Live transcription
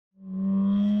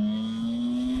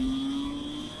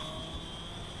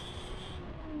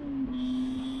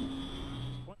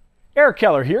Eric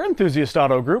Keller here, Enthusiast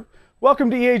Auto Group.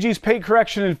 Welcome to EAG's Paint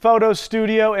Correction and Photo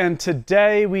Studio, and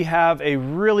today we have a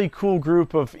really cool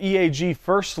group of EAG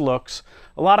first looks.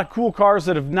 A lot of cool cars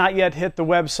that have not yet hit the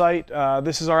website.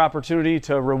 This is our opportunity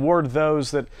to reward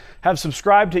those that have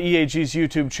subscribed to EAG's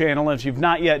YouTube channel. And if you've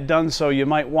not yet done so, you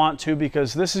might want to,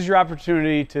 because this is your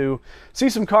opportunity to see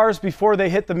some cars before they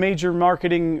hit the major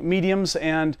marketing mediums.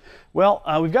 And well,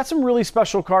 we've got some really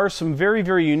special cars, some very,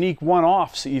 very unique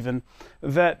one-offs even,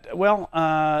 that, well,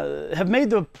 have made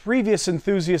the previous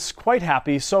enthusiasts quite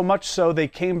happy, so much so they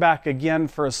came back again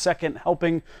for a second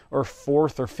helping, or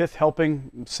fourth or fifth helping,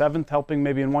 seventh helping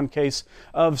maybe in one case,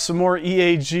 of some more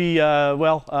EAG,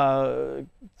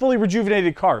 fully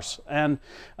rejuvenated cars. And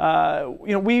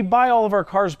you know, we buy all of our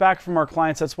cars back from our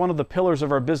clients. That's one of the pillars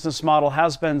of our business model,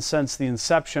 has been since the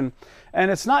inception. And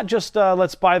it's not just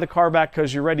let's buy the car back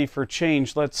because you're ready for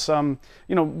change. Let's you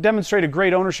know, demonstrate a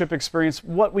great ownership experience,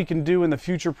 what we can do in the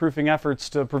future-proofing efforts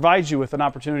to provide you with an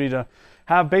opportunity to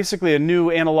have basically a new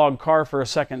analog car for a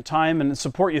second time and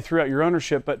support you throughout your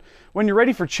ownership. But when you're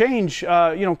ready for change, you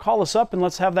know, call us up and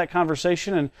let's have that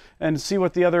conversation and see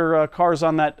what the other cars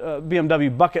on that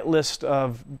BMW bucket list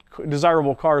of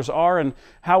desirable cars are and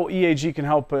how EAG can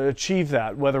help achieve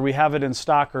that. Whether we have it in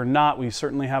stock or not, we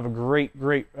certainly have a great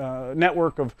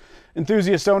network of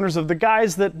enthusiast owners, of the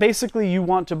guys that basically you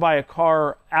want to buy a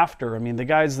car after. I mean, the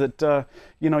guys that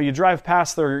you know, you drive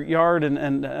past their yard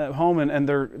and home and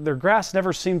their grass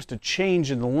never seems to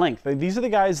change in the length. These are the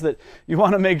guys that you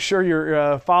want to make sure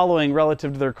you're following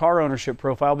relative to their car ownership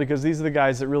profile, because these are the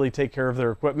guys that really take care of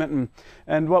their equipment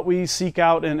and what we seek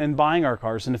out in buying our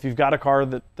cars. And if you've got a car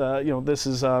that you know, this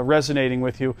is resonating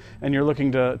with you and you're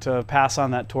looking to pass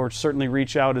on that torch, certainly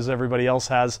reach out, as everybody else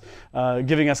has,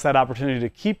 giving us that opportunity to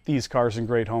keep these cars in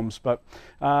great homes. But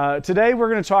today we're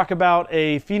going to talk about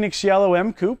a Phoenix Yellow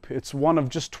M-Coupe. It's one of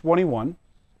just 21.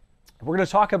 We're going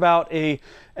to talk about a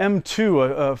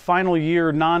M2, a final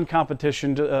year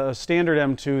non-competition standard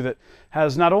M2 that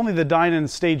has not only the Dinan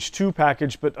Stage 2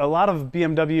 package, but a lot of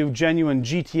BMW genuine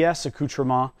GTS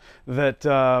accoutrement that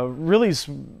really is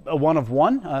a one of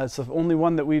one. It's the only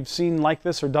one that we've seen like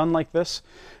this or done like this.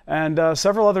 And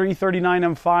several other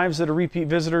E39 M5s that are repeat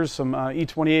visitors, some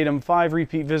E28 M5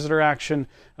 repeat visitor action,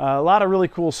 a lot of really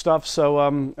cool stuff. So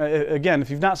again, if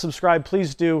you've not subscribed,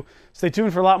 please do. Stay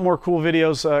tuned for a lot more cool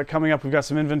videos coming up. We've got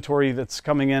some inventory that's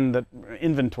coming in.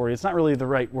 Inventory, it's not really the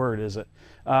right word, is it?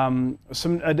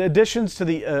 Some additions to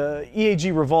the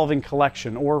EAG revolving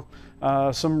collection, or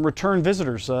some return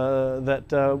visitors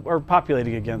that are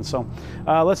populating again. So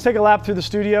let's take a lap through the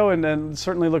studio, and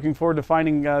certainly looking forward to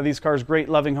finding these cars great,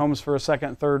 loving homes for a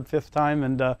second, third, fifth time.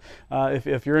 And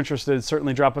if you're interested,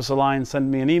 certainly drop us a line,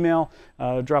 send me an email,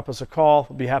 drop us a call.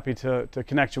 I'll be happy to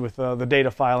connect you with the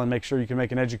data file and make sure you can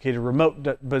make an educated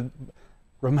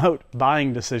remote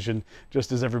buying decision,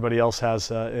 just as everybody else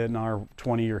has in our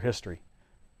 20-year history.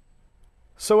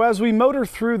 So as we motor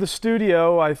through the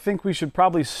studio, I think we should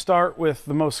probably start with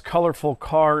the most colorful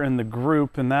car in the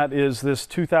group, and that is this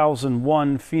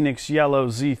 2001 Phoenix Yellow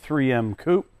Z3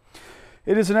 M-Coupe.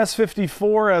 It is an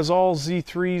S54, as all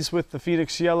Z3s with the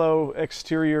Phoenix Yellow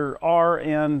exterior are,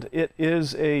 and it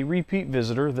is a repeat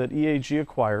visitor that EAG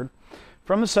acquired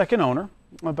from the second owner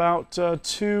about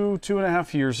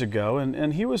 2.5 years ago,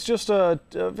 and he was just a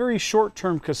very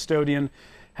short-term custodian,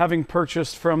 having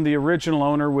purchased from the original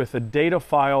owner with a data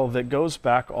file that goes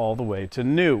back all the way to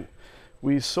new.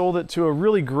 We sold it to a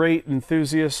really great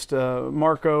enthusiast,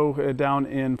 Marco, down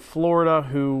in Florida,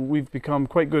 who we've become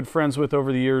quite good friends with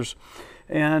over the years.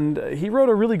 And he wrote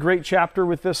a really great chapter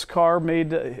with this car, made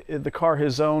the car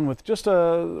his own with just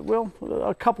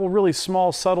a couple really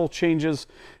small, subtle changes,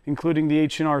 including the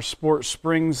H&R Sport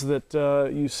springs that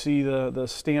you see the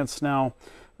stance now.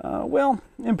 Well,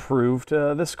 improved.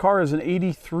 This car is an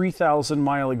 83,000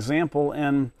 mile example,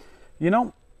 and you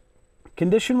know,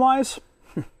 condition-wise,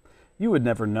 you would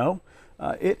never know.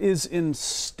 It is in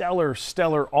stellar,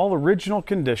 all original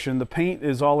condition. The paint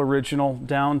is all original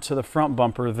down to the front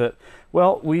bumper that,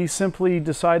 well, we simply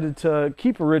decided to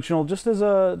keep original just as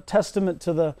a testament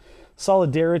to the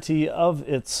solidarity of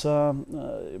its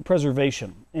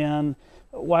preservation. And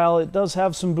while it does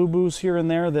have some boo-boos here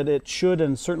and there that it should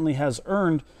and certainly has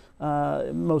earned,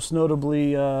 most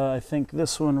notably, I think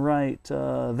this one right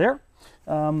there.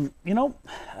 You know,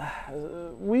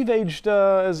 we've aged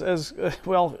as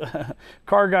well,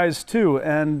 car guys too,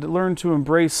 and learned to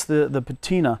embrace the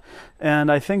patina.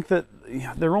 And I think that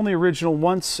they're only original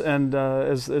once, and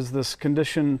as this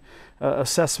condition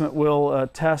assessment will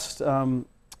test,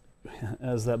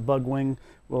 as that bug wing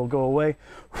will go away.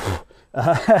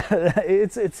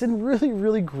 It's in really,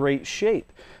 really great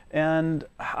shape. And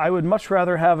I would much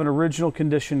rather have an original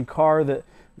condition car that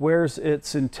wears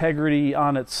its integrity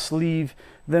on its sleeve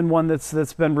than one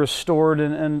that's been restored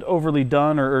and overly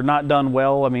done or not done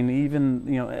well. I mean,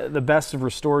 even the best of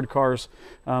restored cars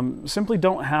simply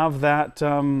don't have that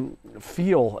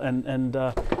feel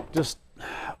and just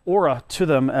aura to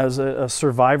them as a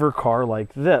survivor car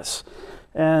like this.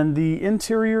 And the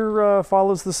interior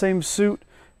follows the same suit.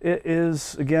 It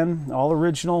is, again, all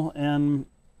original, and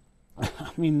I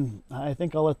mean, I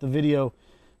think I'll let the video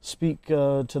speak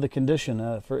to the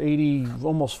condition. For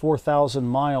almost 4,000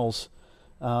 miles,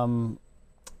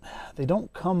 they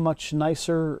don't come much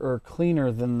nicer or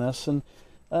cleaner than this. And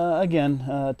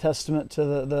again, testament to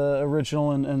the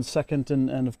original and second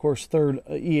and of course third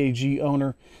EAG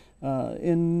owner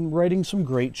in writing some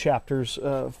great chapters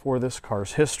for this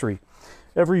car's history.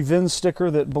 Every VIN sticker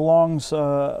that belongs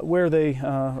where they,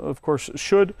 of course,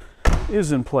 should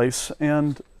is in place,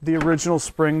 and the original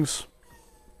springs,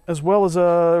 as well as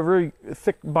a very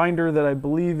thick binder that I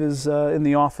believe is in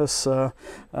the office,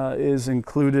 is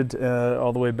included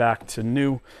all the way back to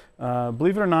new.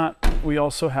 Believe it or not, we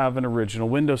also have an original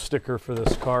window sticker for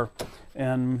this car,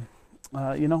 and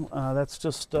that's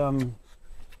just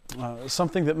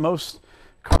something that most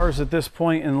cars at this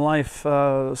point in life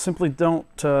simply don't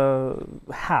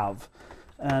have.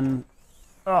 And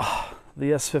the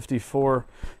S54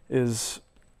 is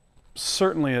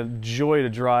certainly a joy to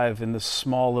drive in this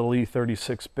small little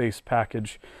E36 base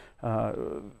package.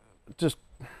 Well,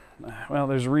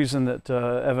 there's a reason that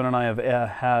Evan and I have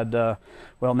had,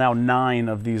 well, now 9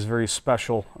 of these very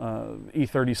special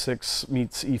E36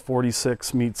 meets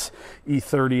E46 meets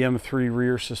E30 M3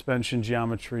 rear suspension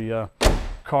geometry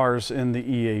cars in the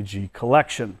EAG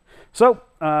collection. So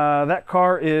that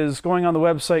car is going on the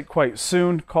website quite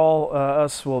soon. Call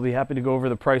us. We'll be happy to go over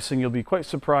the pricing. You'll be quite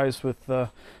surprised with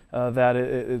that.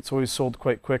 It's always sold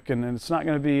quite quick, and it's not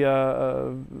going to be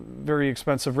very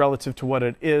expensive relative to what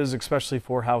it is, especially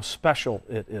for how special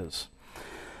it is.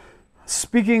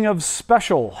 Speaking of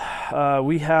special,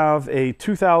 we have a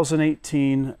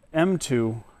 2018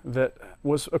 M2 that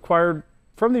was acquired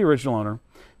from the original owner.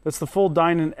 That's the full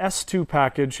Dinan S2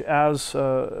 package as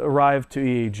arrived to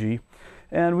EAG.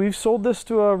 And we've sold this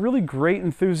to a really great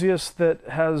enthusiast that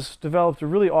has developed a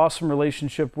really awesome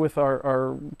relationship with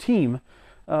our team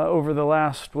over the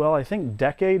last, well, I think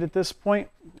decade at this point.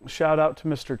 Shout out to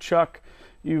Mr. Chuck.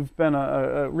 You've been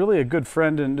really a good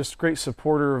friend and just a great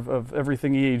supporter of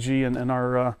everything EAG and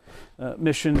our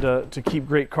mission to keep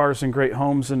great cars in great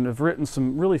homes, and have written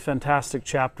some really fantastic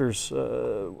chapters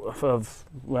of,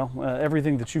 well,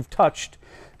 everything that you've touched.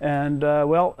 And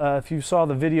if you saw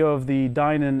the video of the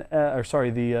Dinan,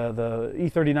 the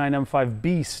E39 M5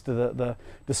 Beast, the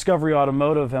Discovery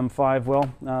Automotive M5,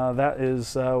 well, that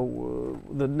is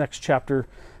the next chapter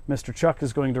Mr. Chuck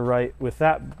is going to write with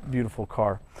that beautiful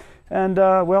car. And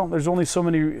well, there's only so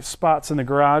many spots in the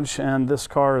garage, and this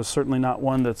car is certainly not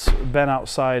one that's been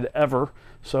outside ever,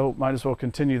 so might as well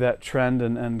continue that trend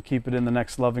and keep it in the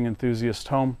next loving enthusiast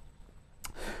home.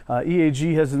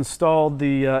 EAG has installed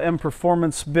the M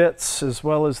Performance bits as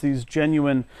well as these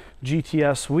genuine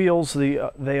GTS wheels.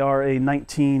 They are a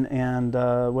 19 and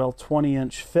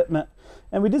 20-inch fitment,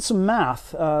 and we did some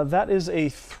math. That is a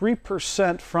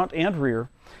 3% front and rear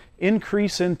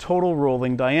increase in total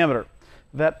rolling diameter.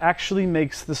 That actually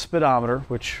makes the speedometer,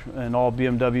 which in all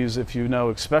BMWs, if you know,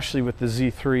 especially with the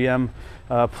Z3M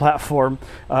platform,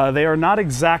 they are not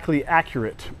exactly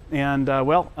accurate. And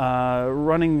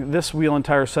running this wheel and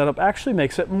tire setup actually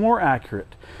makes it more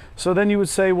accurate. So then you would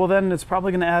say, well, then it's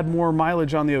probably going to add more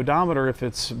mileage on the odometer if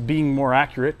it's being more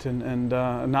accurate and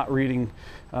not reading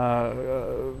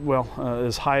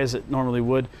as high as it normally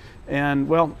would. And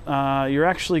well, you're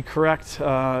actually correct.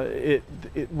 It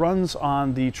runs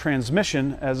on the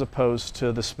transmission as opposed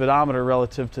to the speedometer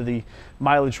relative to the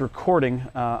mileage recording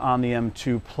on the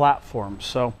M2 platform.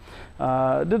 So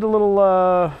did a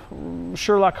little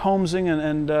Sherlock Holmesing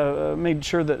and made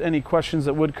sure that any questions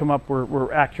that would come up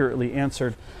were accurately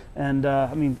answered. And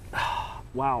I mean,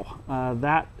 wow,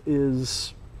 that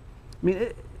is, I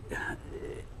mean,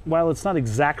 while it's not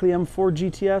exactly M4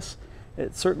 GTS,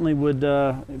 it certainly would,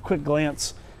 quick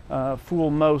glance, fool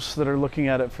most that are looking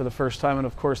at it for the first time. And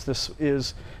of course, this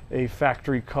is a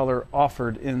factory color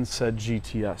offered in said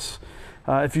GTS.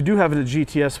 If you do have a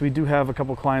GTS, we do have a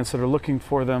couple clients that are looking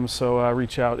for them, so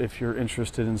reach out if you're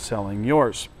interested in selling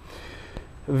yours.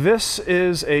 This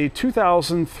is a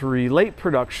 2003 late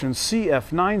production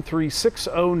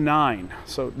CF93609.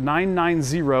 So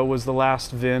 990 was the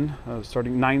last VIN,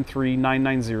 starting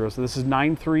 93990. So this is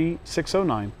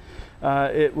 93609.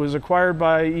 It was acquired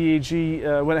by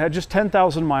EAG when it had just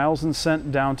 10,000 miles and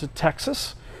sent down to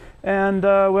Texas. And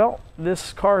well,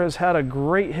 this car has had a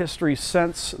great history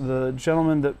since. The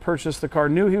gentleman that purchased the car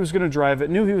knew he was going to drive it,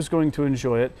 knew he was going to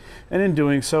enjoy it, and in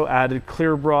doing so added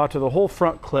clear bra to the whole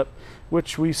front clip,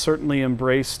 which we certainly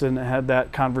embraced and had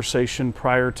that conversation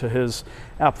prior to his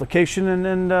application,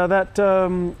 and that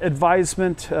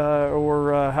advisement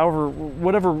or however,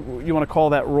 whatever you want to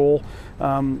call that role,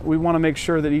 we want to make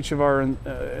sure that each of our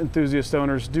enthusiast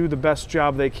owners do the best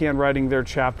job they can writing their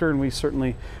chapter, and we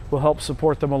certainly will help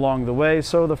support them along the way.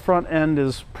 So the front end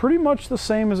is pretty much the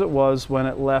same as it was when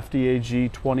it left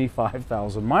EAG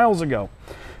 25,000 miles ago.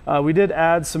 We did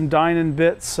add some Dinan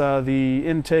bits, the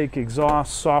intake,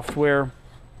 exhaust, software.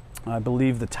 I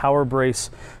believe the tower brace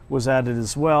was added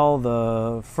as well.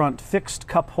 The front fixed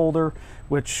cup holder,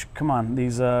 which, come on,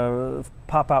 these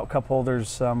pop-out cup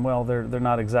holders, well, they're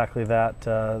not exactly that.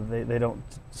 They don't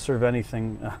serve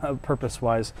anything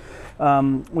purpose-wise.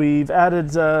 We've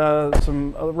added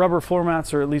some rubber floor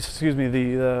mats, or at least, excuse me,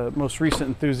 the most recent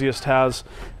Enthusiast has,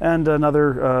 and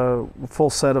another full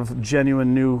set of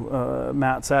genuine new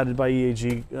mats added by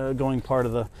EAG, going part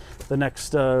of the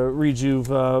next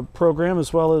Rejuve program,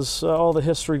 as well as all the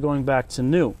history going back to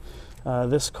new.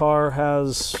 This car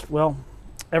has, well,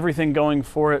 everything going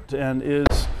for it, and is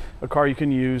a car you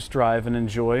can use, drive, and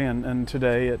enjoy. And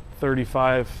today at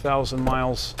 35,000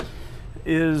 miles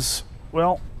is,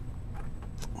 well,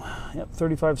 yep,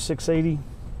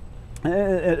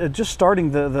 35,680. Just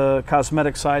starting the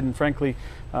cosmetic side, and frankly,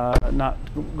 not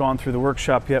gone through the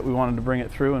workshop yet. We wanted to bring it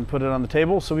through and put it on the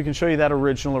table so we can show you that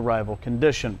original arrival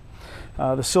condition.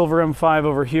 The silver M5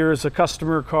 over here is a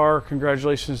customer car.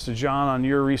 Congratulations to John on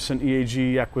your recent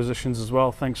EAG acquisitions as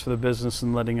well. Thanks for the business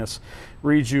and letting us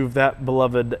rejuve that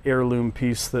beloved heirloom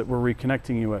piece that we're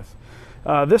reconnecting you with.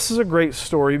 This is a great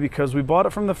story because we bought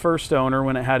it from the first owner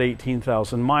when it had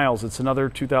 18,000 miles. It's another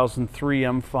 2003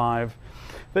 M5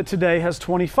 that today has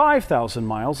 25,000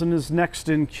 miles and is next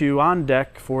in queue on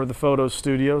deck for the photo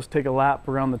studios. Take a lap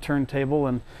around the turntable,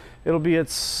 and it'll be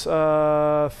its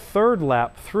third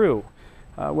lap through.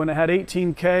 When it had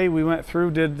 18K, we went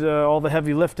through, did all the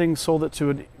heavy lifting, sold it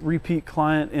to a repeat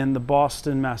client in the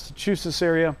Boston, Massachusetts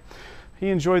area. He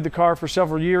enjoyed the car for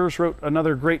several years, wrote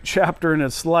another great chapter in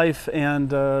its life,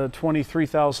 and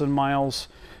 23,000 miles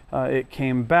it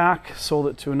came back, sold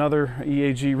it to another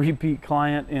EAG repeat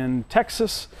client in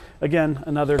Texas. Again,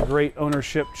 another great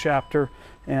ownership chapter,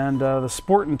 and the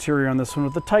sport interior on this one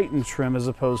with the Titan trim as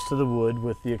opposed to the wood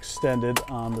with the extended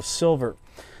on the silver.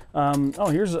 Oh,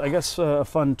 here's, I guess, a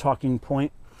fun talking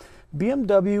point.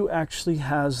 BMW actually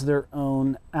has their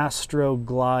own Astro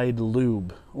Glide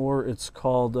lube, or it's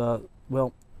called,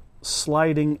 well,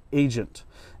 sliding agent.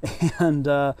 And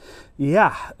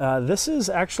yeah, this is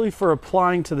actually for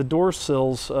applying to the door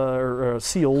sills or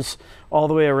seals all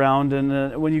the way around.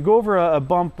 And when you go over a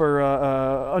bump or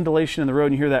undulation in the road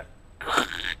and you hear that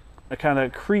a kind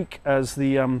of creak as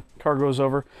the car goes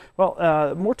over,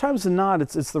 well, more times than not,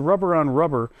 it's the rubber on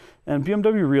rubber, and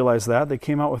BMW realized that. They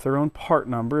came out with their own part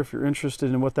number. If you're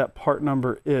interested in what that part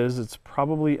number is, it's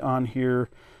probably on here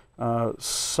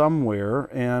somewhere,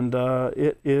 and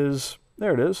it is,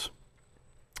 there it is,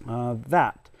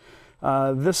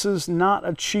 this is not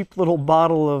a cheap little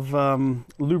bottle of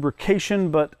lubrication,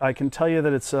 but I can tell you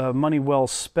that it's money well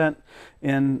spent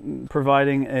in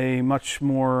providing a much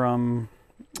more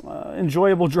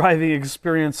enjoyable driving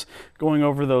experience going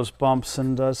over those bumps,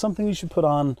 and something you should put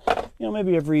on, you know,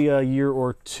 maybe every year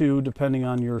or two, depending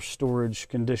on your storage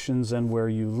conditions and where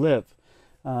you live.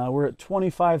 We're at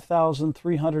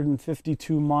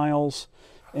 25,352 miles,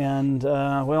 and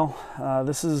well,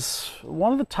 this is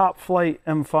one of the top flight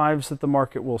M5s that the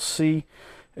market will see.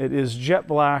 It is jet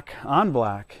black on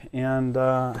black, and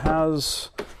has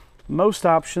most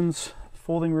options,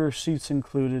 folding rear seats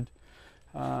included.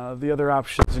 The other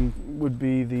options would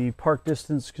be the park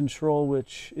distance control,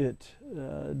 which it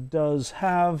does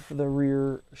have, the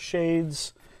rear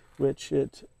shades, which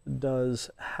it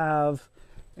does have,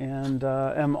 and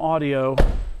M audio,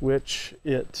 which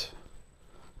it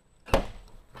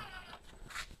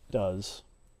does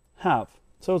have.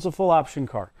 So it's a full option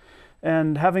car.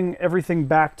 And having everything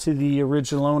back to the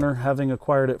original owner, having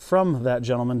acquired it from that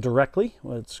gentleman directly,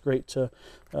 well, it's great to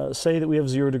say that we have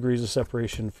 0 degrees of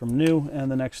separation from new,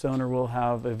 and the next owner will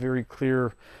have a very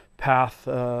clear path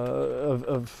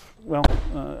of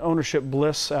ownership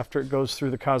bliss after it goes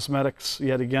through the cosmetics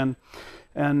yet again.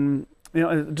 And you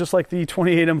know, just like the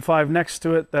 28 M5 next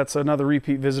to it, that's another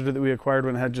repeat visitor that we acquired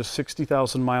when it had just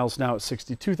 60,000 miles. Now it's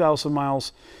 62,000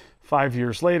 miles. 5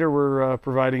 years later, we're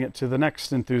providing it to the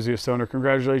next Enthusiast owner.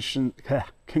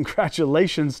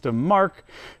 Congratulations to Mark.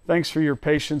 Thanks for your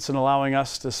patience in allowing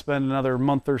us to spend another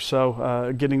month or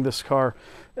so getting this car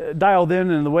dialed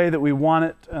in the way that we want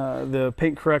it. The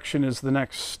paint correction is the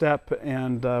next step,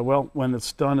 and well, when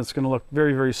it's done, it's going to look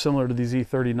very, very similar to these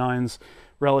E39s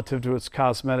relative to its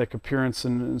cosmetic appearance,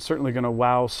 and certainly going to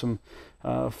wow some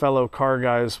fellow car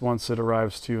guys once it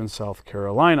arrives to you in South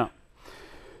Carolina.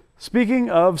 Speaking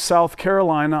of South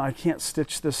Carolina, I can't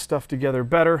stitch this stuff together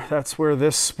better. That's where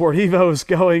this Sport Evo is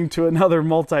going, to another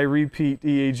multi-repeat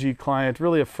EAG client,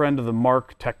 really a friend of the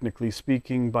mark, technically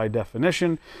speaking, by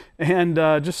definition, and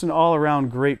just an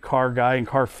all-around great car guy and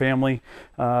car family.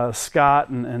 Scott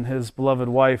and his beloved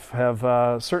wife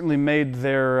have certainly made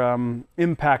their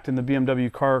impact in the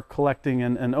BMW car collecting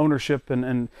and ownership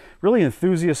and really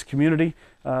enthusiast community.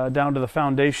 Down to the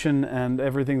foundation and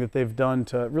everything that they've done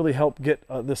to really help get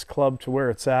this club to where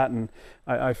it's at, and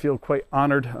I feel quite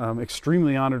honored,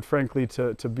 extremely honored, frankly,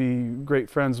 to be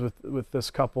great friends with this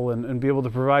couple and be able to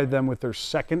provide them with their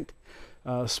second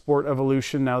Sport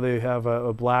Evolution. Now they have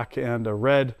a black and a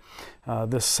red.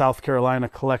 This South Carolina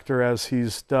collector, as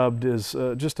he's dubbed, is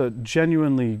just a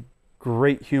genuinely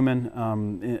great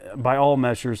human by all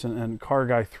measures, and car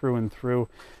guy through and through.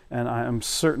 And I am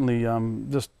certainly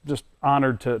just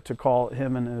honored to call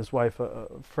him and his wife a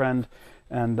friend,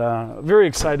 and very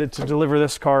excited to deliver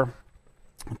this car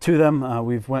to them.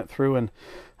 We've went through and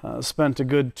spent a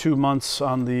good 2 months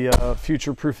on the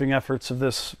future-proofing efforts of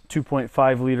this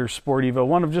 2.5-liter Sport Evo,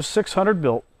 one of just 600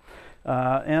 built,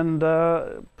 and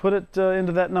put it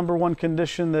into that #1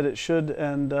 condition that it should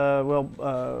and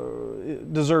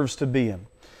it deserves to be in.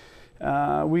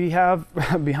 We have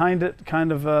behind it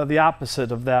kind of the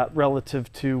opposite of that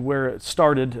relative to where it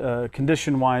started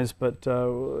condition-wise, but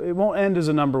it won't end as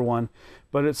a #1,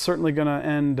 but it's certainly going to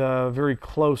end very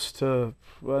close to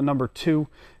 #2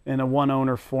 in a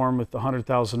one-owner form with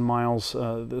 100,000 miles.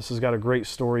 This has got a great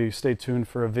story. Stay tuned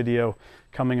for a video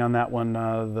coming on that one.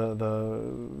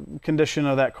 The condition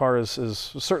of that car is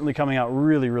certainly coming out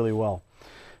really, really well.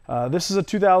 This is a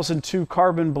 2002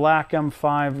 carbon black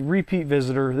M5 repeat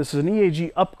visitor. This is an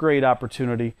EAG upgrade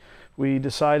opportunity. We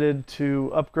decided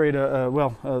to upgrade,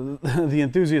 the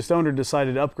Enthusiast owner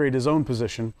decided to upgrade his own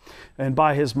position and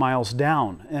buy his miles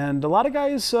down. And a lot of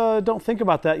guys don't think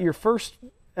about that. Your first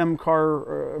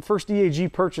first EAG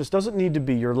purchase doesn't need to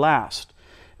be your last.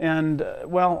 And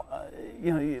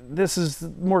you know, this is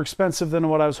more expensive than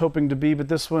what I was hoping to be, but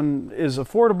this one is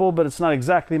affordable, but it's not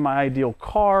exactly my ideal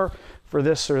car for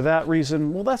this or that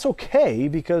reason. Well, that's okay,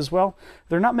 because, well,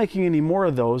 they're not making any more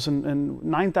of those, and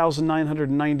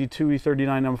 9,992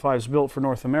 E39 M5s built for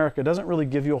North America doesn't really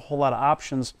give you a whole lot of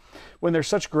options when they're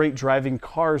such great driving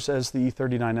cars as the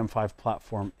E39 M5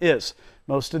 platform is.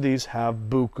 Most of these have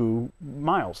buku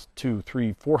miles, 200,000,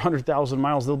 300,000, 400,000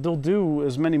 miles. They'll do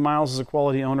as many miles as a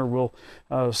quality owner will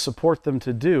support them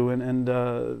to do, and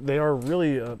they are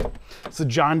really it's a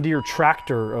John Deere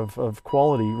tractor of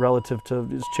quality relative to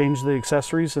just change the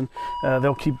accessories, and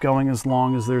they'll keep going as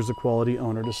long as there's a quality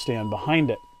owner to stand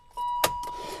behind it.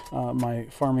 My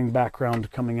farming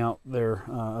background coming out there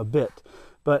a bit.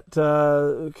 But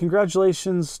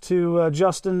congratulations to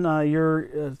Justin.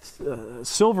 Your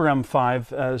silver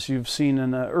M5, as you've seen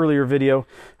in an earlier video,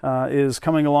 is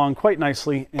coming along quite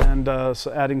nicely, and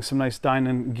so adding some nice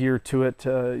Dinan gear to it.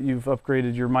 You've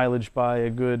upgraded your mileage by a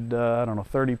good, I don't know,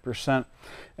 30%.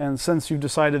 And since you've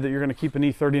decided that you're going to keep an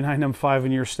E39 M5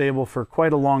 in your stable for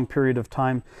quite a long period of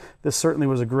time, this certainly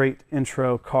was a great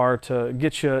intro car to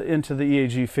get you into the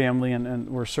EAG family, and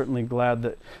we're certainly glad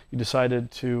that you decided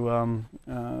to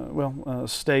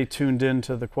stay tuned in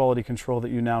to the quality control that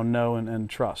you now know and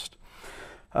trust.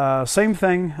 Same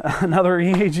thing, another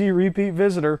EAG repeat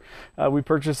visitor. We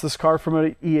purchased this car from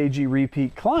an EAG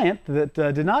repeat client that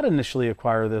did not initially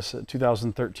acquire this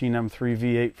 2013 M3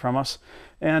 V8 from us,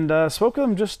 and spoke with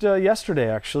him just yesterday,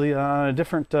 actually, on a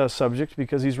different subject,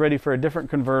 because he's ready for a different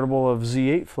convertible of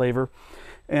Z8 flavor.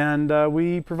 And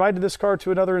we provided this car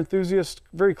to another enthusiast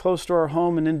very close to our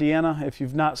home in Indiana. If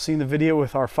you've not seen the video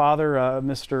with our father,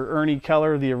 Mr. Ernie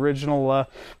Keller, the original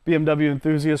BMW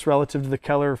enthusiast relative to the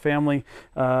Keller family,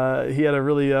 he had a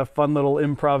really fun little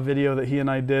improv video that he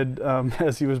and I did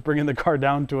as he was bringing the car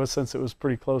down to us, since it was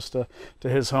pretty close to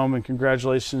his home. And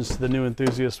congratulations to the new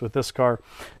enthusiast with this car.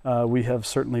 We have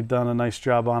certainly done a nice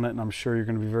job on it, and I'm sure you're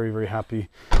going to be very, very happy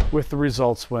with the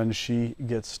results when she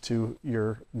gets to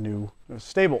your new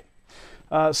stable.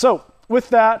 So with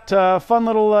that, fun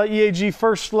little EAG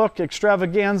first look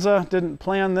extravaganza. Didn't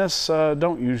plan this,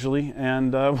 don't usually,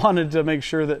 and wanted to make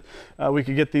sure that we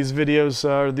could get these videos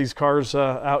or these cars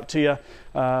out to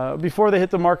you before they hit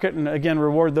the market, and again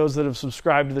reward those that have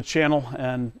subscribed to the channel,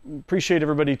 and appreciate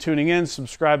everybody tuning in,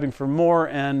 subscribing for more,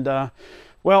 and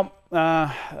well,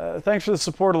 thanks for the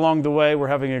support along the way. We're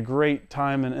having a great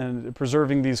time in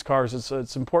preserving these cars.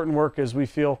 It's important work, as we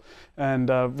feel, and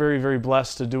very, very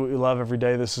blessed to do what we love every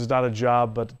day. This is not a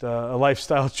job, but a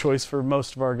lifestyle choice for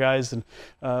most of our guys, and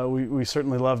we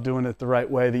certainly love doing it the right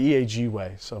way, the EAG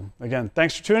way. So again,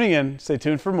 thanks for tuning in. Stay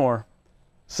tuned for more.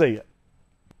 See ya.